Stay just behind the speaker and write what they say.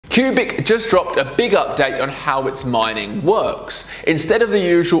Qubic just dropped a big update on how its mining works. Instead of the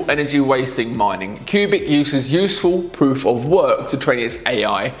usual energy wasting mining, Qubic uses useful proof of work to train its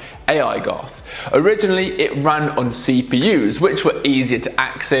AI, AIGarth. Originally, it ran on CPUs, which were easier to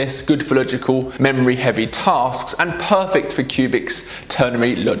access, good for logical, memory-heavy tasks, and perfect for Qubic's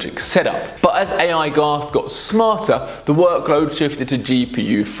ternary logic setup. But as AIGarth got smarter, the workload shifted to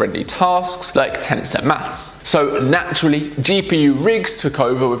GPU-friendly tasks like tensor maths. So naturally, GPU rigs took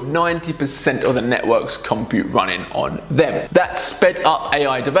over with 90% of the network's compute running on them. That sped up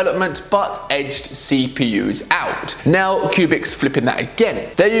AI development, but edged CPUs out. Now Qubic's flipping that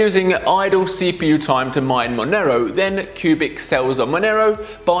again. They're using idle CPU time to mine Monero, then Qubic sells on Monero,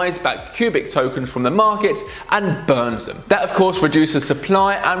 buys back Qubic tokens from the market, and burns them. That of course reduces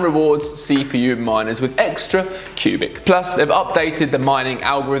supply and rewards CPU miners with extra Qubic. Plus, they've updated the mining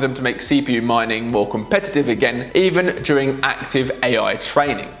algorithm to make CPU mining more competitive again, even during active AI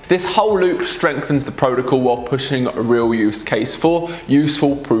training. This whole loop strengthens the protocol while pushing a real use case for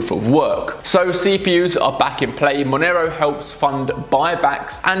useful proof of work. So CPUs are back in play, Monero helps fund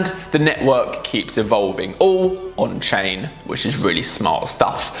buybacks, and the network keeps evolving, all on chain, which is really smart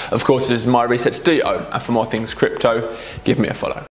stuff. Of course, this is my research do you own, and for more things crypto, give me a follow.